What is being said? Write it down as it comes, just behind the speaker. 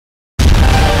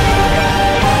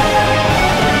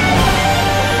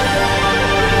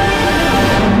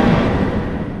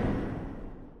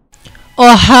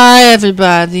Oh, hi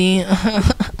everybody.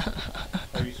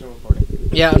 Are you still recording?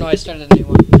 Yeah, no, I started a new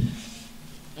one.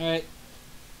 Alright.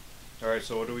 Alright,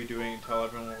 so what are we doing? Tell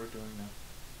everyone what we're doing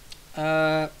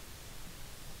now.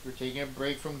 We're taking a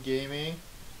break from gaming.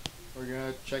 We're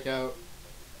gonna check out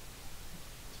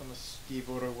some of Steve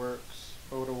Odekirk's.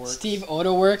 Steve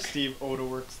Odekirk? Steve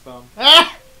Odekirk's thumb.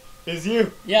 Ah! It's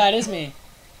you! Yeah, it is me.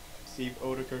 Steve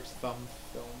Odekirk's thumb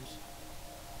films.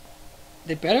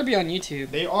 They better be on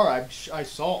YouTube. They are. I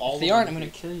saw all of them. If they aren't, I'm gonna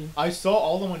kill you. I saw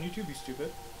all of them on YouTube, you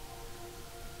stupid.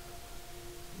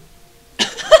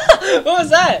 What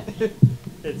was that?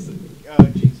 It's,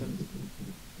 Gene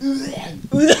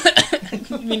Simmons.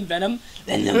 You mean Venom?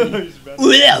 He's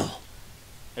Venom.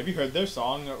 Have you heard their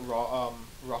song,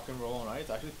 Rock and Roll All Night? It's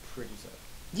actually pretty sick.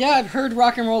 Yeah, I've heard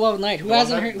Rock and Roll All Night. Who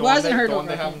hasn't heard? Who hasn't heard? The one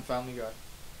they have in Family Guy.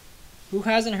 Who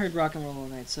hasn't heard Rock and Roll All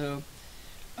Night? So,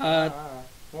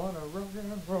 Wanna rock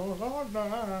and roll all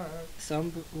night.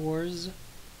 ThumbWars.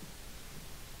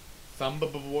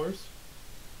 ThumbWars?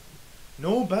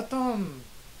 No, Bathum.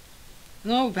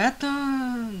 No,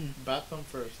 Baton. Bathum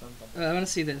first, then Thumb. I want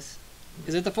to see this.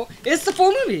 Is it the full? It's the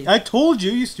full movie. I told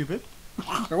you, you stupid.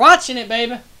 We're watching it,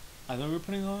 baby. I thought we were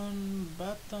putting on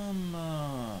Bathum.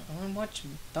 I want to watch.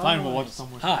 Fine, we'll watch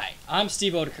ThumbWars. Hi, I'm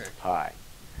Steve Odekirk. Hi,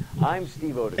 I'm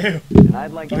Steve Odekirk, and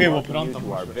I'd like to welcome you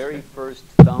to our very first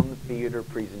Thumb Theater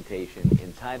presentation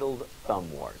entitled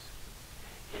ThumbWars.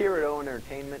 Here at O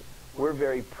Entertainment, we're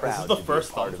very proud to be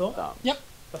part of Thumb. Yep.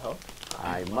 The hell?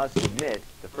 I must admit,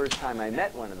 the first time I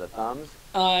met one of the Thumbs,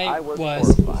 I was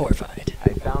horrified.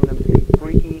 I found them to be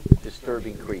freaky,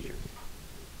 disturbing creatures.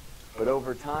 But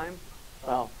over time,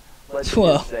 well, let's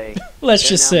just say, they're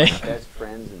now my best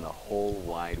friends in the whole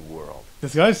wide world.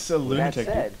 This guy's a With lunatic.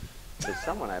 that said, there's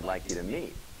someone I'd like you to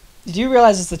meet. Did you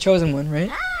realize it's the chosen one, right?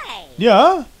 Hi.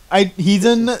 Yeah. He's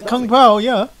in Kung Pao,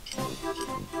 yeah.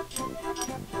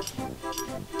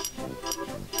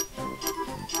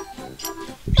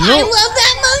 I love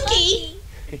that monkey.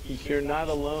 You're not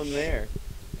alone there.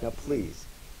 Now please,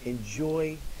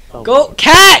 enjoy ThumbWars. Go,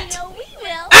 cat! No, we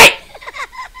will. Hey!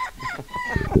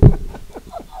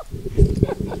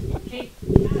 Hey,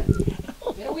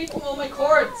 cat. Get away from all my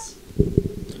cords.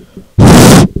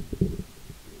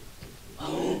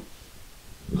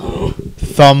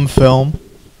 Thumb film.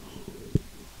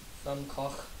 Thumb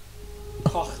cock.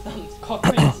 Cock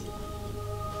print.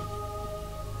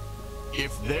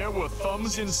 If there were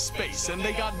thumbs in space and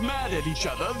they got mad at each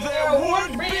other, there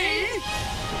would be...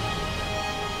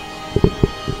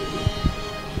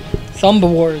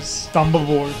 ThumbWars.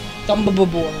 ThumbWars.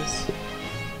 ThumbWars.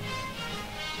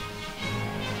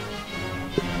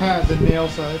 The nail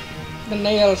side. The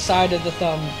nail side of the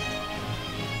thumb.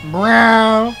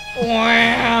 Meow.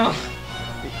 Wow.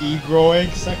 The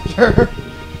egroig sector.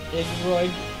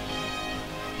 Egroig.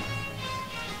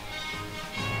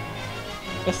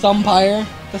 The thumpire.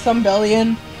 The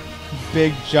thumbellion.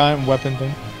 Big giant weapon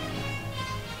thing.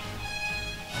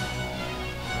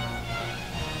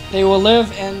 They will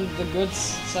live and the good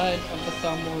side of the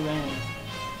thumb will reign.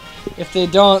 If they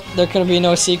don't, there can be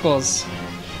no sequels.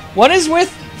 What is with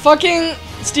fucking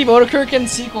Steve Odekirk and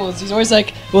sequels? He's always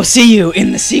like, we'll see you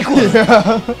in the sequel.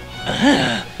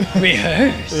 Yeah.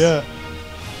 Rehearse. Yeah.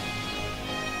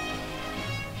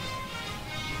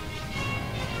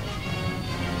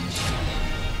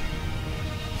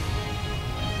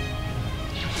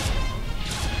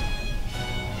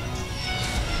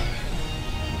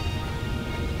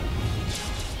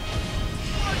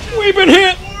 We've been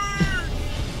hit!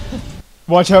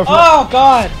 Watch out for Oh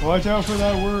god! Watch out for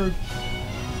that word.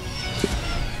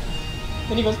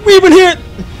 Then he goes, we've been hit!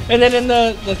 And then in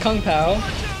the Kung Pao.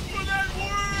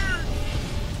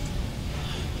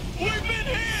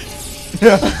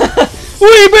 Yeah.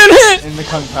 We've been hit! In the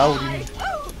Kung Pao, what do you mean?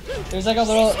 There's like a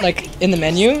little, like, in the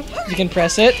menu, you can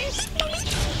press it.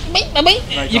 Like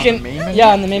You on can, the main menu? yeah,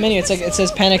 on the main menu, it's like, it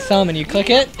says panic thumb, and you click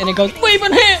it, and it goes, we've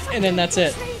been hit! And then that's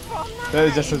it.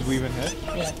 That just says we've been hit.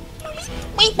 Yeah. Yes.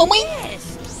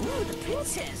 Ooh, the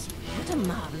princess. What a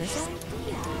marvelous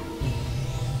idea.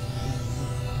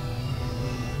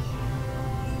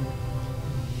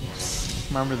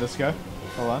 Remember this guy?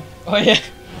 Hold on. Oh yeah.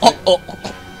 Oh.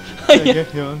 Okay,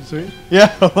 hold on, sweet. Yeah,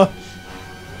 hold on.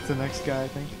 It's the next guy, I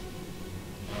think.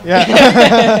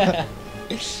 Yeah.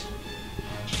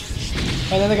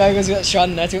 And then the guy goes got shot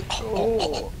in the neck.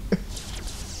 Oh.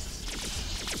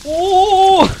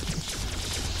 Oh.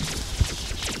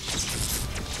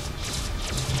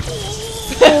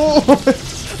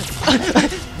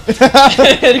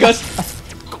 And he goes.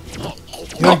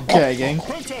 You're gagging.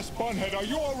 Princess Bunhead, are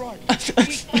you alright? We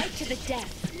fight to the death.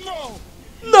 No!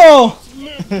 No!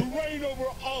 Live to reign over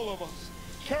all of us.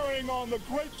 carrying on the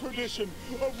great tradition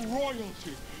of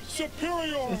royalty,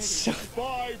 superiority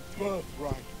by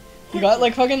birthright. You got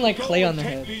like fucking like clay on their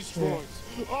head. Yeah.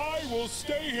 I will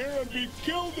stay here and be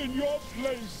killed in your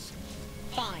place.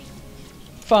 Fine.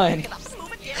 Fine. Come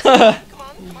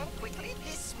on, quickly,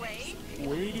 this way.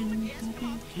 Waiting to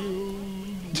be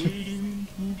killed, waiting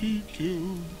to be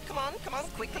killed. Come on,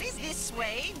 quickly, this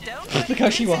way. Don't Look how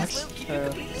she walks. We'll keep you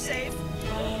completely safe.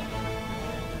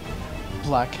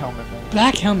 Black Helmet Man.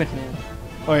 Black Helmet Man.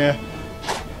 Oh yeah.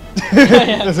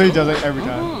 That's what he does like every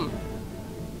time.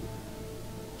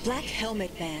 Black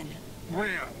Helmet Man. Well,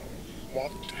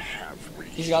 what have we?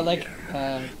 He's got like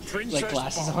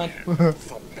glasses on.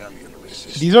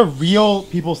 These are real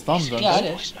people's thumbs, aren't Yeah, they?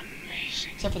 it is.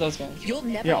 Except for those guys. You'll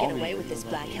never Yeah, get all away these with this,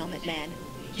 people. Black Helmet Man.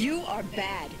 You are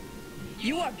bad.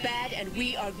 You are bad and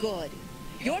we are good.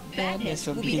 Your badness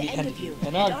will be the end of you.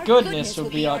 And our goodness will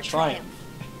be our triumph.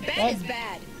 Bad is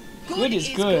bad. Good is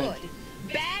good.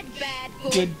 Bad, bad,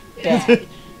 Good, good. bad.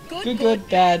 Good, good,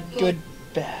 bad, good,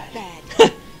 bad.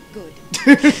 Bad. Good.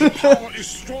 Power is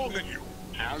stronger than you,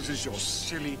 as is your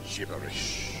silly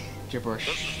gibberish. Gibberish.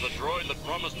 This is the droid that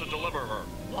promised to deliver her.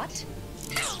 What?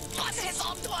 What is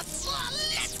on to us?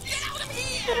 Let's get out of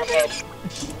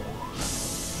here!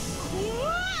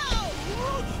 Whoa!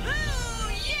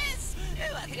 Oh, yes!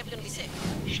 Oh, I think I'm gonna be sick.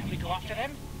 Shall we go after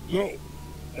them? No,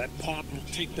 that pod will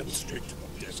take them straight to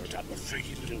the desert, and the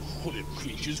freaky little hooded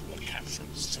creatures will capture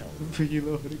themselves. Freaky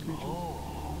little hooded creature.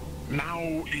 Now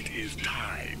it is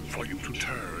time for you to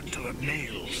turn to the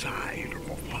male side of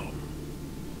the thumb.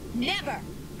 Never.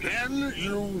 Then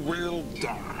you will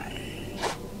die.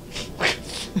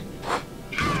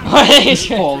 He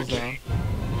Falls down.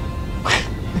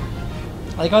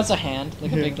 I like how it's a hand,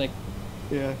 like a big like.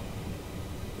 Yeah.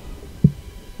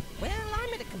 Well,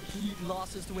 I'm at a complete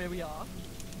loss as to where we are.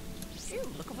 Phew,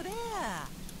 look over there.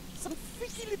 Some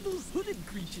freaky little hooded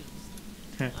creatures.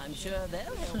 I'm sure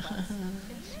they'll help us.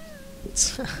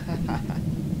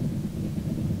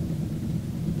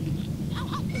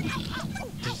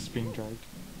 Just being dragged.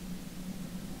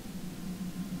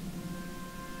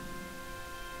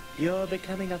 You're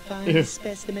becoming a fine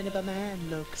specimen of a man,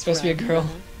 look. It's supposed to be a girl.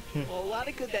 Well, a lot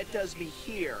of good that does me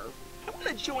here. I want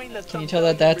to join the. Can you tell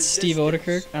that that's Steve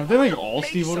Odekirk? Aren't they like all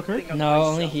Steve Odekirk? No,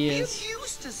 only he is.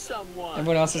 Used to someone.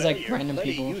 Everyone else is like random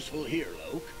Plenty people. useful here,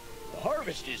 Luke. The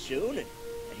harvest is soon, and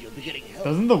you'll be getting help.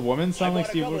 Doesn't the woman sound I like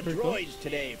bought Steve a couple Odekirk? though? droids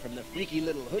today from the freaky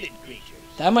little hooded creatures.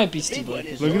 That might be The Steve big one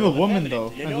is Odekirk. Look at sort the of woman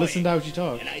effeminate though, and and listen to annoying. how she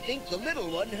talks. And I think the little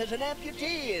one has an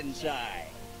amputee inside.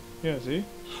 Yeah, see?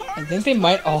 I think they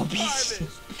might all be. I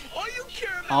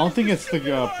don't think it's the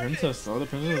princess though. The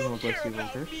princess doesn't look like Steve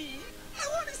Odekirk.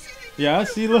 Yeah,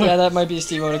 see, look. Yeah, that might be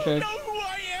Steve Odekirk. who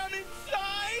I am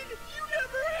inside? You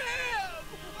never have!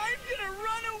 I'm gonna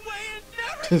run away and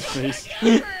never His face.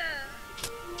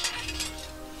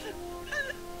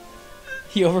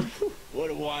 He over. What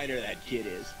a whiner that kid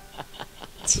is.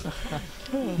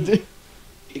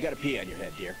 You got a pee on your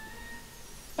head, dear.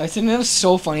 I think that was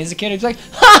so funny as a kid. It's like,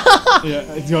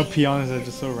 Yeah, he's got pee on his head,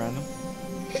 just so random.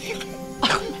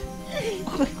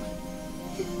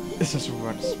 It's just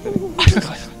run spinning.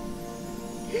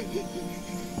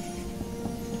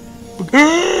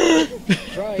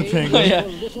 The penguin. yeah.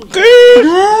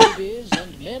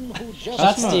 That's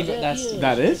That's Steve. That's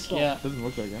That is? Yeah. Doesn't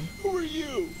look like him. Who are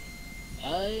you?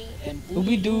 I am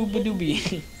Ooby doo ba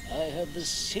doobie. I have the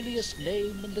silliest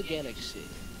name in the galaxy.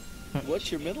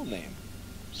 What's your middle name?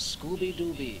 Scooby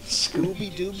Dooby. Scooby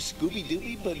Doob, Scooby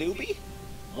Dooby, Banooby?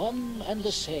 One and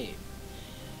the same.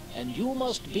 And you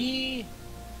must be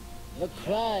the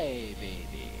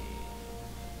crybaby.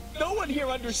 No one here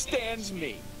understands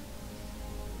me.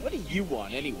 What do you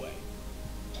want anyway?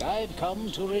 I've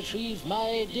come to retrieve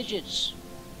my digits.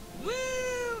 Woo!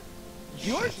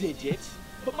 Your digits?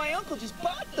 But my uncle just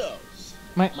bought those.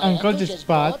 My uncle just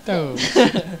bought those.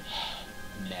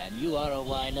 Man, you are a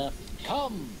whiner.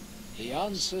 Come, the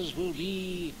answers will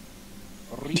be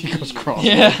He goes revealed. crawling.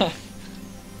 Yeah.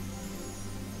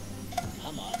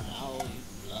 Come on now,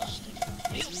 you blasted.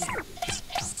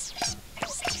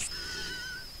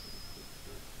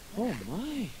 Oh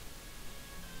my.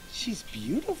 She's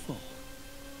beautiful.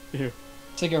 Ew.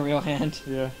 It's like a real hand.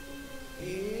 Yeah.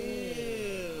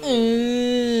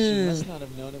 She must not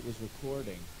have known it was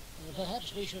recording.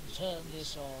 Perhaps we should turn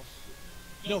this off.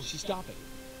 No, she's stopping.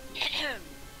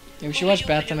 Yeah, we should watch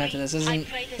Bathroom after this.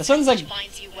 This one's like,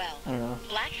 I don't know.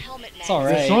 It's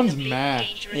alright. This one's mad.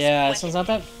 Yeah, this one's not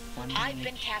that funny.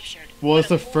 Well, it's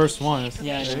the first one. It's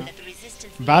Yeah, I know.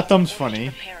 Bathtub's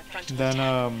funny. Then,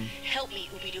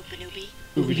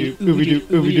 Ooby Doo,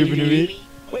 Banooby.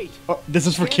 Wait. Oh, this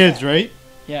is for kids, right?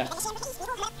 Yeah.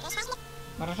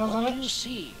 What do you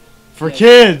see? For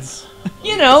kids.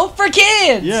 You know, for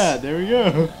kids. Yeah, there we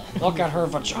go. Look at her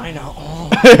vagina. Oh.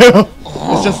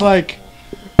 It's just like.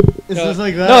 It's just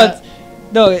like that.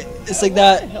 It's like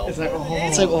that.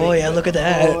 It's like, oh yeah, look at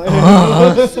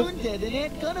that. Soon dead and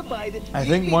ain't gonna bite it. I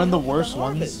think one of the worst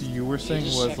ones you were saying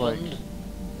was like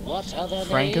What other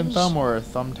Frankenthumb or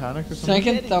Thumbtanic or something.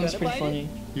 Frankenthumb's pretty funny.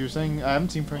 You were saying I haven't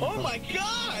seen Frankenthumb. Oh my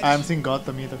god! I haven't seen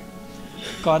Godthumb either.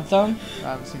 Godthumb? I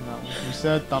haven't seen that one. You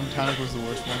said Thumbtanic was the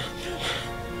worst one.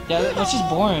 Yeah, that's just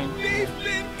boring. They've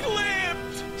been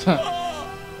clipped! Oh,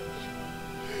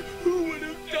 who would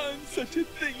have done such a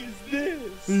thing as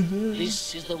this?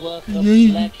 This is the work of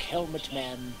Black Helmet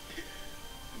Man.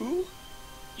 Who?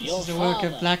 Your is the work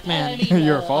of Black Man. I mean,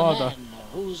 Your a father. man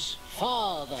whose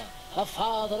father, a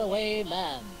father away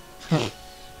man. Good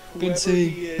Whoever see.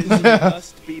 he is, he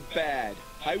must be bad.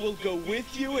 I will go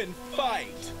with you and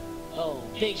fight. Oh,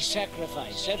 big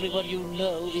sacrifice. Everyone you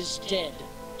know is dead.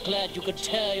 Glad you could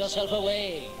tear yourself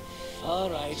away. All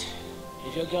right.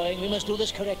 If you're going, we must do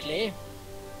this correctly.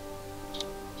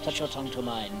 Touch your tongue to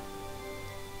mine.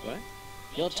 What?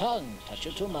 Your tongue. Touch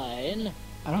it to mine.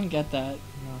 I don't get that.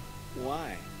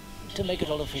 Why? To make it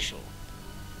all official.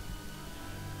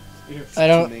 I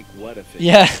don't. To make what official?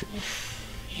 Yeah.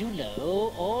 You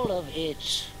know, all of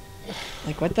it.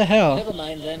 Like what the hell? Never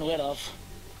mind then, we're off.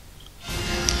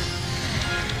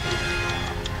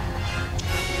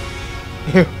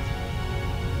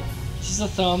 This is a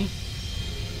thumb.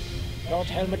 Lord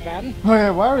Helmet Man. Oh yeah,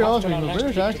 why are we all After speaking our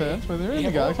British last accents when they're in the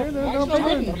we galaxy? have They're all not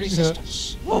right British.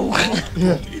 resistance.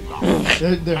 Yeah.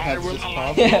 Their I heads will just allow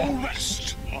pop. Yeah. no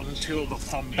rest until the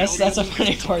thumb. That's a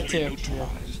funny part too.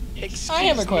 Excuse I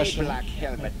have a me, question. Black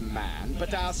Helmet Man,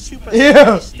 but our super Ew.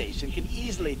 space station can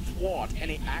easily thwart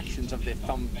any actions of the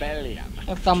Thumbellian.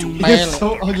 A thumb It's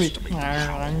so ugly.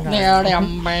 They're the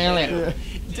umbrella.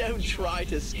 Don't try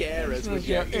to scare us with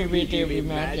your ooby-dooby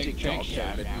magic talk,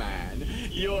 Helmet Man.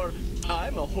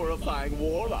 I'm a horrifying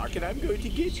warlock, and I'm going to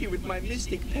get you with my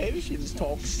mystic potions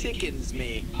talk sickens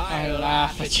me. I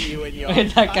laugh at you and your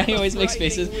Wait, that guy always makes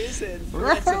faces. wizard,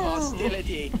 threats of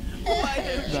hostility. Why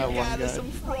don't That you one gather guy.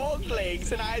 some frog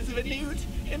legs and eyes of a newt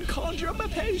and conjure up a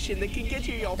potion that can get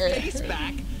you your face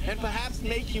back and perhaps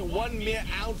make you 1 mere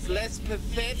ounce less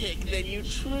pathetic than you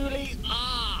truly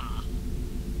are?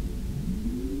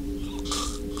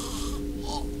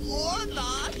 Or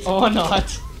not. Or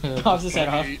not. Pops his head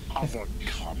off. Any other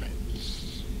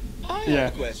comments? I Yeah.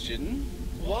 have a question.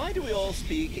 Why do we all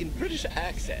speak in British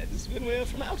accents when we're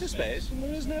from outer space and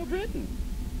there is no Britain?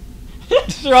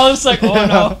 They're all just like, oh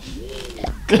no.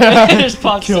 Just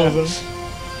pops Kills up. them.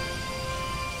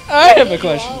 I have a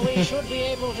question. We should be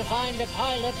able to find a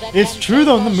pilot that It's can true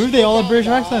though, in the take movie us they all to have British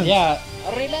Gaza. accents. Yeah.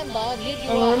 Remember, need you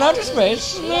When we're in outer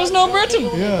space, there's no Britain.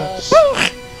 Yeah.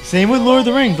 Same with Lord of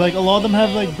the Rings, like a lot of them have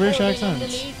like British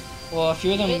accents. Well, a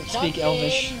few of them speak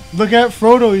Elvish. Look at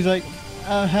Frodo, he's like,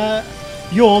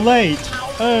 you're late.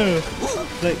 Oh.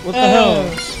 Like, what the hell?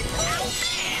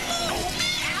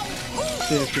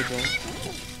 Yeah, good though.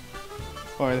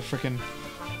 Or the frickin'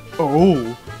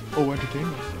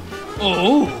 entertainment.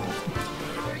 Oh.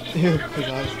 Ew, his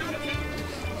eyes.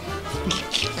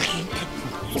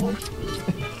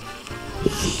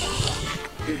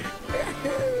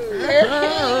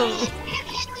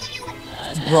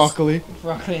 Broccoli.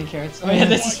 Broccoli and carrots. Oh yeah,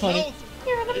 this is funny.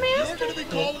 You're gonna be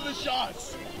calling the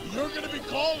shots. You're gonna be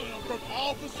calling them from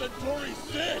Alpha Centauri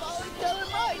 6.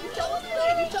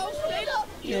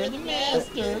 You're the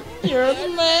master. You're the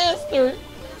master.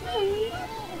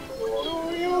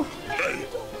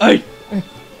 Hey.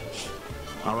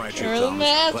 All right, You're you the thumbs.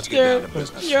 Let's get master. down to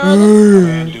business. You're the.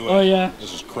 Man, do it. Oh yeah.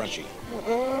 This is crunchy.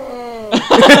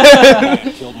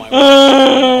 I killed my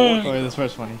Oh, yeah, this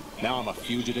part's funny. Now I'm a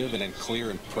fugitive and in clear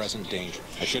and present danger.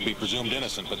 I should be presumed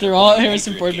innocent, but They're all playing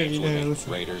Harrison Ford Patriot movies. games with Yeah, me.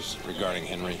 listen. Raiders, regarding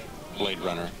Henry, Blade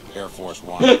Runner, Air Force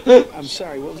One. I'm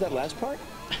sorry, what was that last part?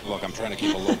 Look, I'm trying to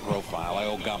keep a low profile. I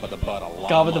owe Gabba the Butt a lot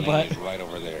Gabba of the money. Butt. He's right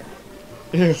over there.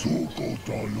 Ew.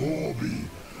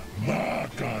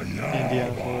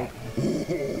 Indiana Ford.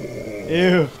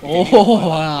 Ew. Oh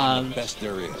wow. Best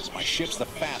there is. My ship's the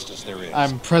fastest there is.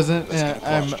 I'm present. Let's get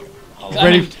I'm across, Jim.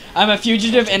 ready. I'm a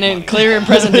fugitive and in clear and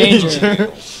present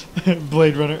danger.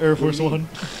 Blade Runner, Air Force One.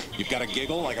 You've got to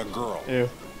giggle like a girl. Ew.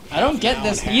 I don't get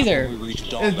this either.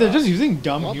 They're just using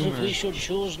dumb What if humor. we should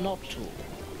choose not to?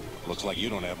 Looks like you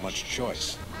don't have much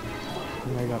choice.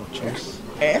 I got a choice.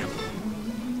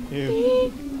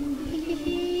 Ew.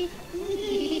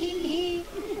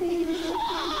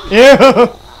 Ew.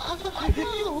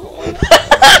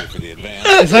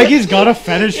 It's like he's got a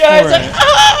fetish for Yeah, it's it.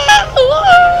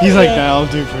 like, He's like, that'll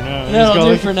do for now. That'll He's got,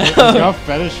 do like, for now. He's got a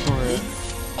fetish for it.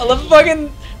 I love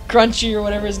fucking Crunchy or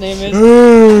whatever his name is.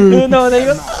 No, then he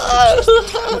goes.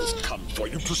 It's come for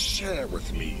you to share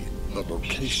with me the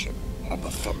location of the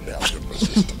ThumbWars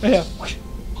resistance. Yeah.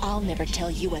 I'll never tell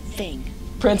you a thing.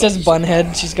 Princess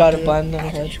Bunhead. She's got a bun on her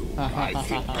head. I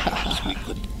think perhaps we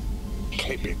could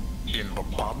keep it in the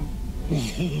bun.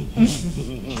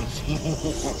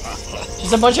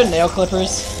 Just a bunch of nail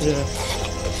clippers. Yeah.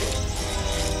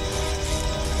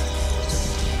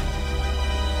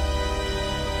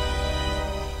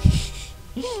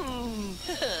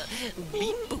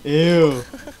 Ew.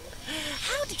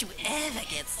 How did you ever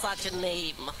get such a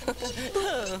name?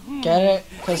 Get it?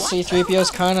 Because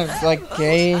C-3PO's kind of like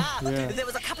gay. Yeah. There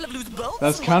was a couple of loose bolts.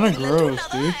 That's kind of gross,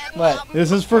 dude. What?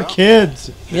 This is for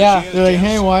kids. Yeah. They're like,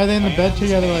 hey, why are they in the bed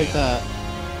together like that?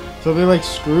 So they're like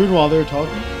screwed while they're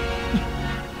talking?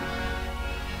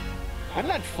 I'm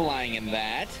not flying in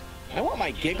that. I want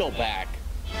my giggle back.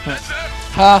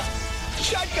 Ha!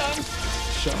 Shotgun!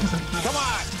 Come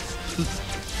on!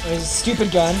 There's a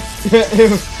stupid gun. Yeah,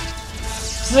 ew.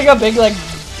 It's like a big like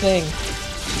thing.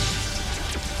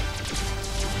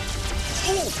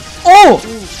 Oh!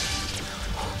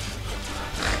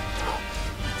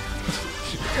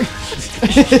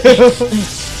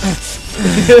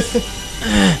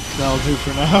 That'll do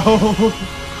for now.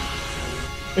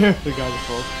 The guy's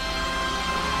full.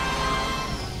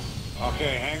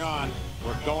 Okay, hang on.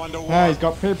 We're going to war. Ah, he's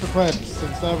got paper clips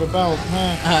instead of a belt.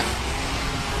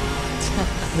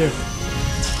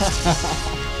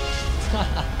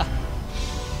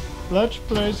 Let's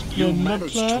play You Spin the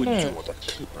managed to Planet. endure the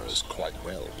clippers quite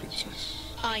well, Princess.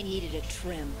 I needed a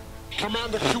trim.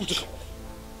 Commander Cuticle.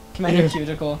 Commander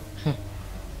Cuticle.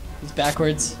 It's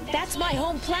backwards. That's my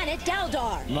home planet,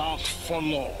 Daldar. Not for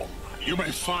long. You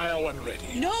may fire when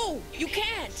ready. No, you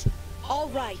can't. All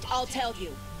right, I'll tell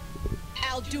you.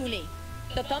 Alduni.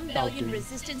 The ThumbWars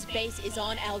resistance base is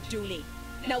on Alduni.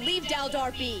 Now leave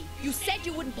Daldar be. You said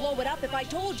you wouldn't blow it up if I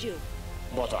told you.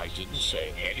 But I didn't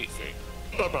say anything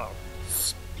about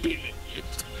spinning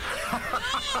it.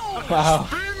 Wow.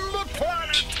 Spin the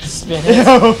planet! Spin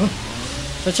it.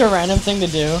 Such a random thing to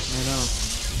do. I know.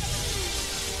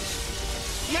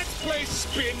 Let's play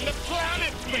Spin the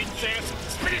Planet, Princess!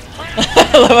 Spin it, I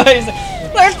love how he's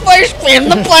like, let's play Spin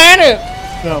the Planet!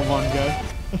 That one guy.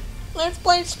 Let's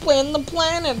play Spin the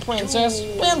Planet, Princess.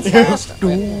 Spin faster.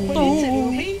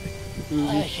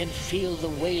 I can feel the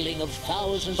wailing of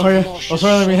thousands Oh yeah. of Oh nauseous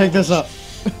sorry, let me hack this souls. up.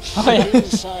 Oh, yeah. The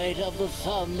inside of the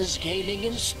thumb is gaining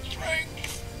in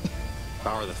strength.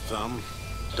 Power the thumb?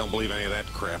 Don't believe any of that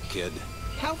crap, kid.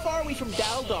 How far are we from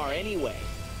Daldar anyway?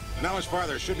 Not much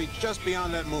farther. Should be just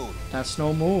beyond that moon. That's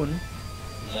no moon.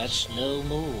 That's no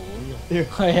moon.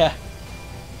 Oh yeah.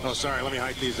 Oh, sorry. Let me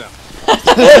hike these up.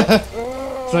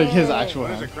 It's like his actual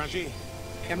What is hand. it, Crunchy?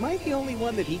 Am I the only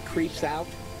one that he creeps out?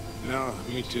 No,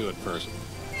 me too at first.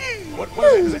 What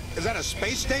is it? Is that a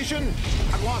space station?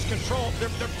 I've lost control.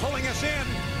 They're pulling us in.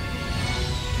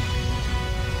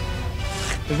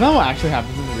 Isn't that what actually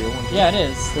happens in the real one? Yeah, it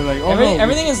is. They're like, oh everything, no.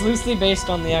 everything is loosely based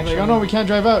on the actual. Like, oh no, we can't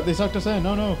drive out. They sucked us in.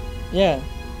 No, no. Yeah.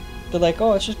 They're like,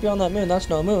 oh, it's just beyond that moon. That's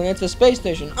no moon. It's a space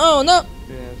station. Oh no.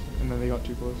 Yeah, and then they got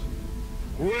too close.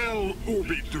 Well,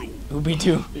 Ooby-Doo.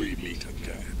 Ooby-Doo. We meet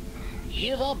again.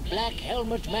 Give up, Black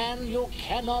Helmet Man. You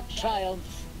cannot triumph.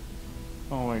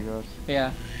 Oh my god.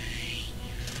 Yeah.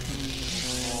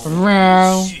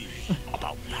 Wow. See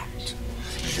about that.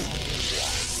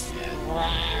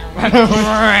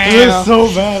 It is so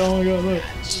bad. Oh my god, look.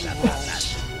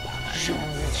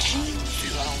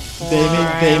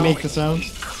 They make the sounds.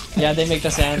 Yeah, they make the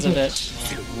sounds of it.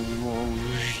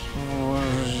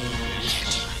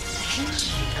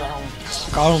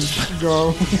 Got him.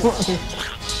 Go.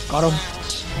 Got him.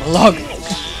 Malog.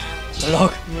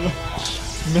 Malog.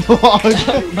 Milog.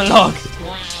 Malog.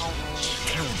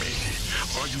 Tell me,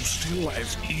 are you still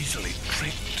as easily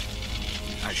tricked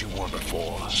as you were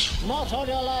before? Not all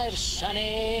your life,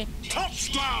 Sonny.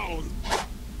 Touchdown!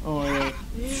 Oh my god.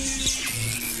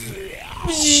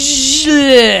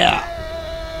 Yeah.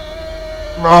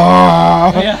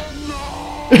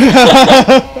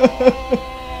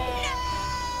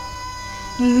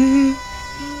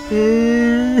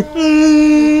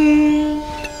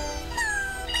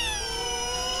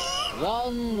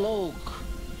 Run, Loke.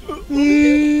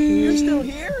 You're still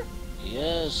here?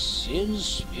 Yes, in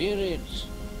spirit.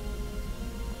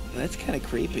 That's kind of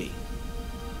creepy.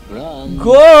 Run.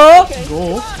 Go.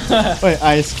 Go. Wait,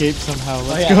 I escaped somehow.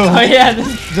 Let's Oh go. yeah.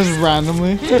 Just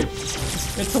randomly.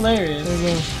 It's hilarious.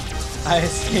 I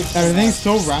escaped. Somehow. Everything's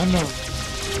so random.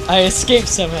 I escaped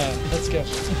somehow. Let's go.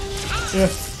 Yeah.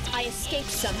 I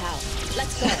escaped somehow.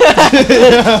 Let's go.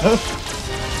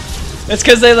 It's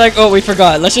because they like, oh, we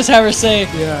forgot. Let's just have her say,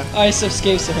 yeah. Ice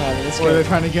escapes somehow. That's or good. they're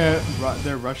trying to get,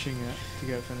 they're rushing it to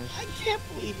get finished. I can't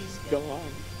believe he's gone.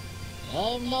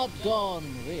 I'm not gone,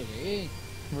 really.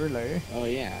 Really? Oh,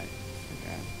 yeah.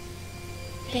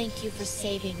 Thank you for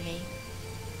saving me.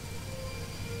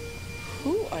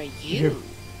 Who are you?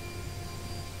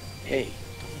 Hey,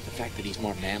 don't let the fact that he's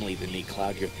more manly than me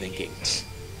cloud your thinking.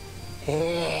 Oh,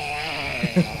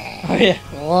 yeah.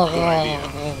 Good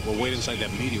idea. We'll wait inside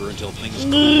that meteor until things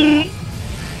cool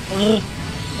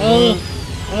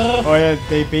off. Oh yeah,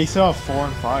 they base it off 4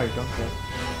 and 5, don't they?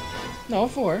 No,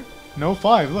 4. No,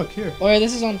 5. Look here. Oh yeah,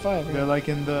 this is on 5. Right? They're like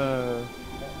in the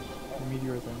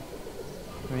meteor thing.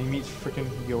 And he meets freaking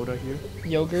Yoda here.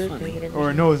 Yogurt or whatever.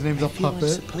 Or no, his name's a puppet. I'm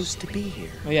supposed to be here.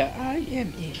 Oh yeah, I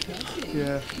am a puppet.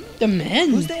 Yeah. The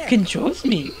man controls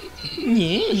me.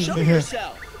 Yeah. Show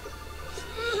yourself.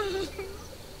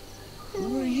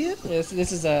 Who are you? This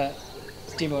is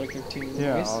Steve Odekirk too.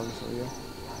 Yeah, voice. obviously, yeah.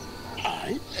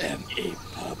 I am a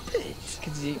puppet.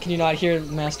 Can you not hear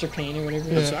Master Pain or whatever?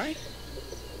 I'm sorry?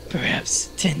 Perhaps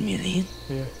 10 million.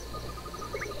 Yeah.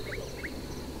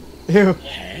 Ew.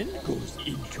 Hand goes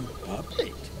into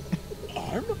puppet.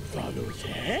 Arm follows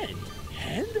hand.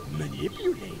 Hand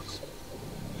manipulates.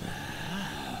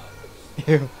 Wow.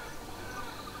 Ew.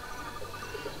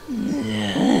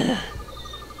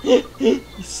 He's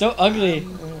so ugly.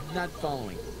 Not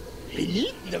following.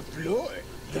 Beneath the floor,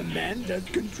 the man does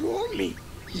control me.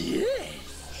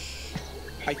 Yes.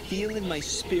 I feel in my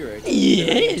spirit that I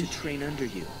need to train under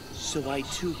you, so I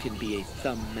too can be a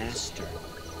thumb master.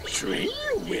 Train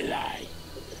you, will I?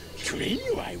 Train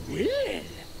you, I will.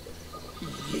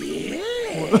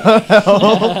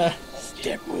 Yeah.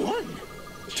 Step 1.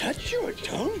 Touch your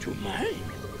tongue to mine.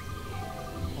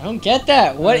 I don't get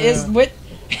that. What is what?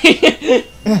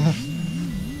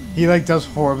 He like does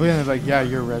horribly and is like, yeah,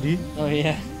 you're ready. Oh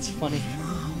yeah, it's funny.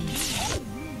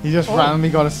 He just randomly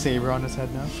got a saber on his head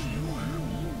now.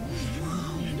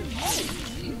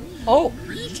 Oh!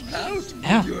 Reach out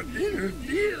Ow. your inner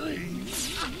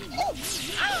feelings.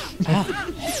 Ow.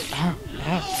 Ow.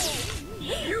 Ow.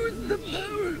 Use the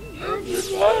power of the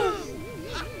love.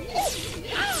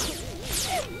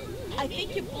 I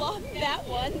think you blocked that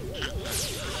one.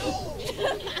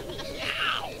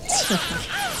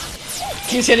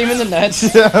 Can you hit him in the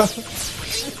nuts? Yeah.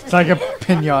 It's like a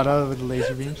pinata with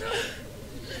laser beams.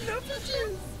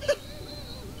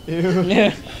 Ew.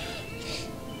 Yeah.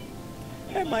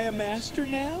 Am I a master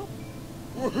now?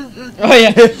 Oh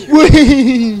yeah.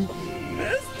 Wait.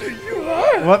 Master, you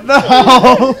are. What the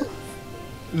hell?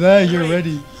 There, you're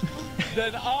ready.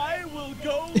 Then I will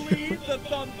go lead the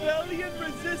Thumbellian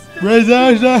resistance.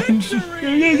 Resistance.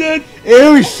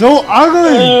 Ew, he's so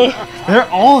ugly. They're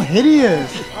all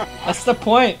hideous. That's the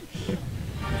point.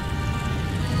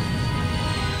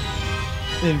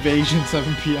 Invasion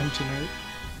 7 p.m. tonight.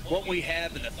 What we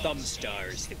have in the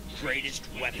Thumbstar is the greatest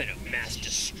weapon of mass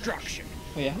destruction.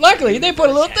 Oh yeah. Luckily, they put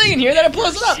a little thing in here that it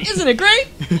blows it up. Isn't it great?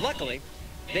 Luckily,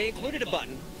 they included a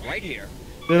button right here.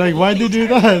 They're like, why'd they do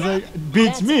that? It's like,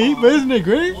 beats me, but isn't it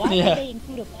great? Why Yeah. would they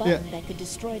include a button that could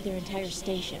destroy their entire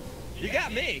station? You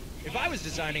got me. If I was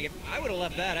designing it, I would have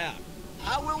left that out.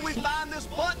 How will we find this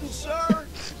button, sir?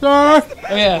 Sir. The best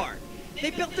Oh, yeah. part. They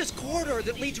built this corridor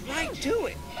that leads right to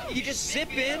it. You just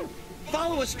zip in,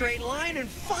 follow a straight line, and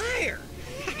fire.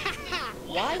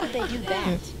 Why would they do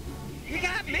that? You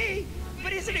got me.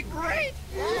 But isn't it great?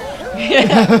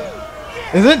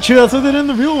 Is it true? That's what they did in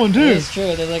the real one too. It's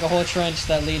true. There's like a whole trench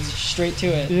that leads straight to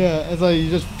it. Yeah, it's like you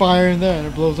just fire in there and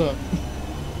it blows up.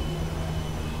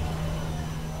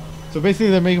 So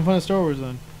basically, they're making fun of Star Wars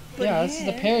then. Yeah, this is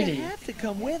a parody. You have to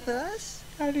come with us.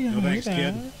 How do you No thanks,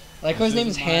 kid. Like his name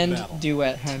is Hand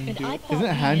Duet. Hand duet. I thought Isn't it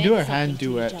we hand meant duet or something hand to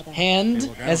duet? each other. Hand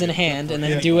as in hand, and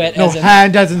then Yeah. duet No, as in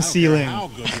hand as in How ceiling.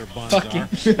 good your buns fucking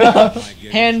are.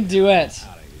 hand duet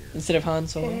instead of Han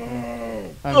Solo.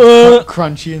 And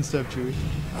crunchy instead of chewy.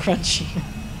 Crunchy.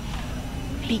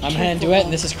 Be I'm Hand careful, Duet, and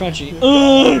Bob. this is Crunchy.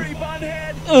 Hurry,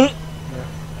 Bunhead.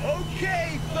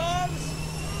 Okay, thumbs.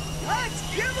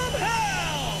 Let's give them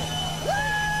hell.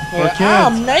 For kids.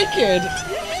 I'm naked.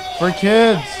 For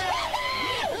kids.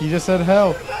 He just said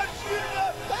hell.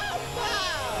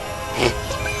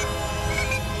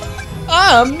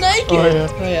 I'm naked. Oh, yeah.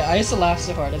 Oh yeah, I used to laugh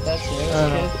so hard at that too. As I a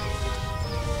know. kid.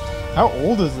 How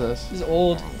old is this? He's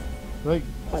old. Like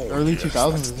early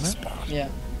 2000s, isn't it? Yeah.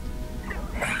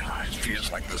 It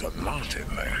feels like there's a lot in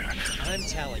there. I'm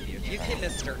telling you, if you get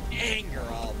Mr. Anger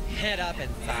all head up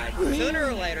inside, sooner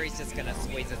or later he's just gonna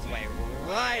squeeze his way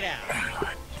right out.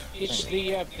 It's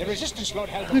the resistance load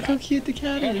held. Look how cute the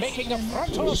cat They're is. making a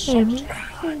frontal assault.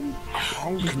 How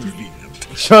convenient.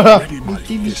 Shut up. Ready my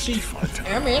fist fighter.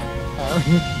 Amit.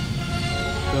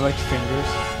 They're like fingers.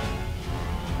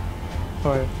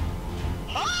 Oh, yeah.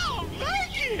 Oh,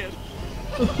 naked!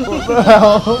 What the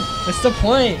hell? What's the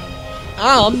point?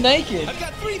 I'm naked. I've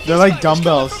got 3 They're like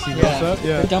dumbbells. You know Yeah. that?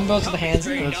 Yeah. The dumbbells with the hands.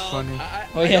 That's funny.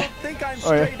 Oh yeah. I don't think I'm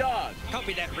Oh, yeah. Stray Dog.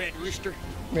 Copy that, Red Rooster.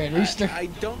 Red Rooster. I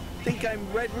don't think I'm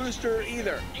Red Rooster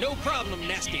either. No problem,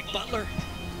 nasty butler.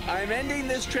 I'm ending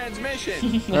this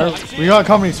transmission. We got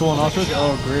company Swollen Ostrich.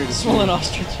 Oh, great. It's Swollen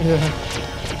ostrich. Yeah.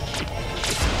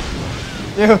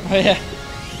 Yeah. Oh yeah.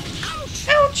 Ouch!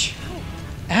 Ouch.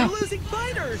 We're Ow. losing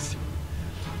fighters.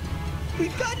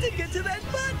 We've got to get to that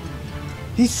button.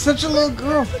 He's such a little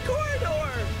girl. The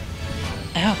corridor.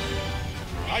 Ow.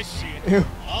 I see it. Ew.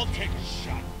 I'll take a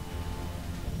shot.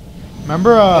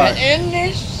 Remember, But in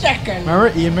this second.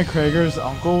 remember Ian McGregor's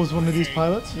uncle was one of these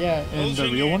pilots? Yeah. In the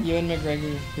real one? Ewan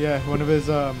McGregor. Yeah, one of his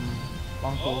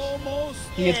uncles. Almost.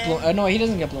 He gets blown. No, he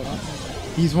doesn't get blown up.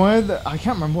 He's one of the. I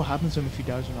can't remember what happens to him if he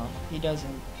dies or not. He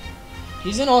doesn't.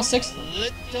 He's in all 6 of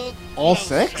them. All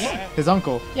 6? His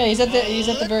uncle. Yeah, he's at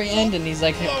the very end, and he's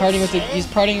like partying with the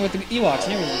Ewoks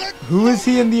and everything. Who is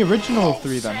he in the original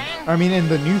 3 then? I mean, in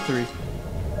the new 3.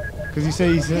 Because you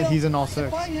say he's in all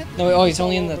 6. No, oh, he's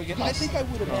only in the. I think I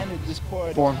would have ended this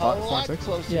corridor 4 and a 5, 4 lot and 6.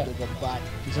 closer Yeah. to the butt.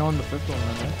 He's on the 5th one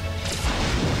then, right?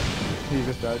 He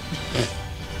just died.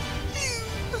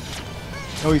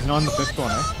 Oh, he's not on the 5th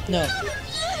one, eh? No.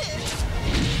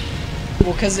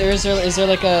 Well, cause is there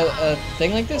like a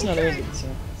thing like this? No, there isn't. So.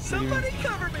 Somebody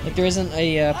cover me. Like there isn't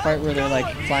a part where they're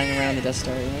like flying around the Death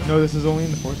Star, you know? No, this is only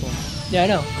in the 4th one. Yeah, I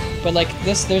know. But like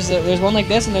this, there's one like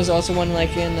this, and there's also one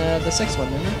like in the 6th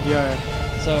one, remember? Yeah.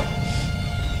 So.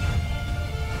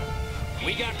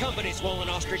 We got company, Swollen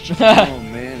Ostrich. Oh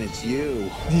man, it's you.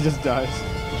 He just dies.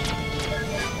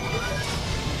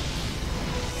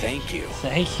 Thank you.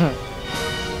 Thank you.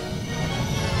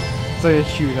 It's like a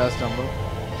huge ass Dumbo.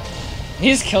 He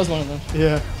just kills one of them.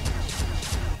 Yeah.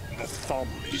 The thumb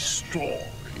is strong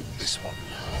in this one.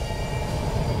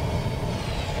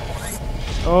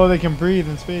 Oh, they can breathe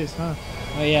in space, huh?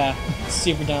 Oh yeah, it's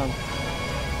super dumb.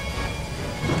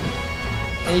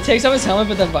 And he takes off his helmet,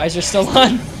 but the visor's still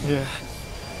on. Yeah.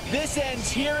 This ends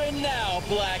here and now,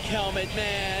 Black Helmet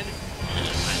Man.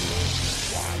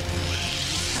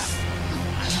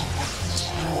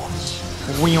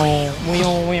 Weon.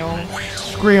 Weon.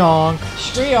 Screonk.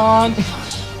 Screonk.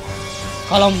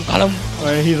 Got him.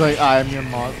 He's like, I'm your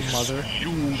mother.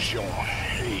 Use your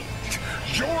hate.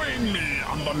 Join me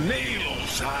on the male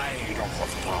side of the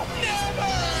thumb.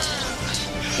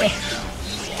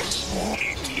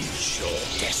 It is your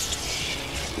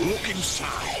destiny. Look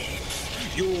inside.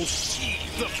 You'll see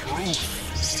the truth.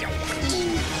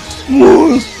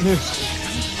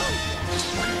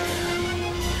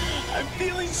 I'm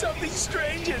feeling something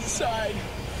strange inside.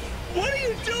 What are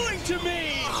you doing to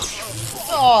me?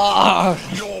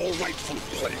 Your rightful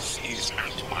place is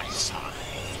at my side.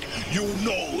 You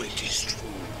know it is true.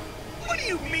 What do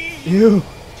you mean? Ew.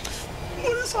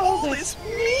 What does all this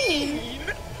mean?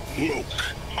 Look,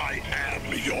 I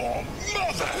am your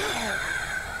mother.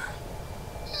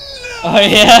 Oh yeah. Oh,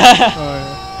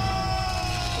 yeah.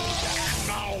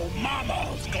 Now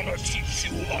Mama's gonna teach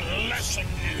you a lesson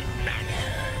in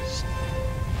manners.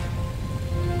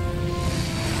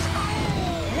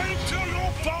 Wait till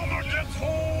your father gets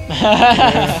home.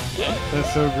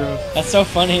 That's so gross. That's so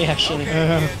funny, actually.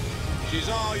 She's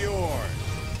all yours.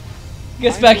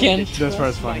 Gets back in. That's where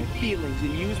it's funny. My feelings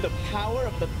and use the power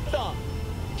of the thumb.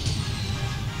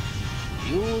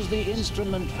 Use the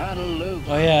instrument panel, Luke.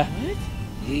 Oh yeah.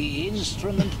 The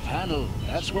instrument panel.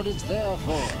 That's what it's there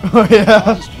for. Oh,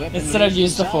 yeah. Instead of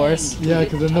use the Force. Yeah,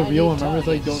 because in the real one, remember, it's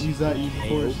like, don't use that, use the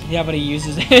Force. Yeah, but he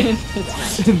uses it. in,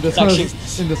 this one, actually-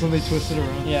 in this one, they twist it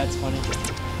around. Yeah, it's funny.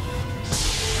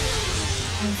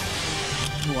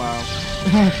 Wow.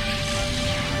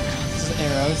 This is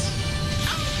arrows.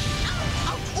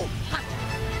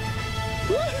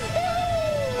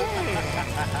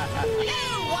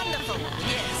 Wonderful.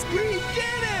 Yes. We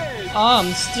did it!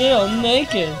 I'm still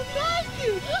naked.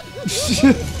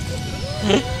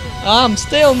 I'm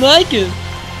still naked.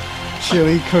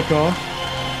 Chili cook-off.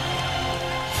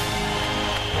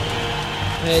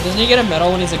 Hey, doesn't he get a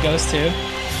medal when he's a ghost too?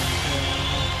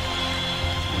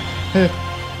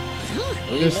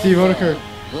 There's Steve Odekirk.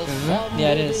 Isn't it?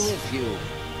 Yeah, it is. With you.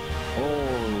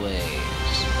 Always.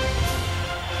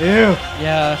 Ew.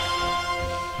 Yeah.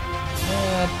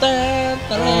 Oh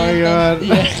my god.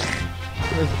 Yeah.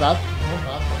 There's that.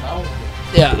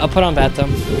 Yeah, I'll put on Bat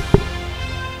Thumb.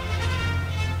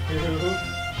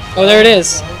 Oh, there it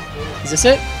is. Is this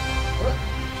it?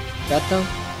 Got them?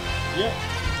 Yep.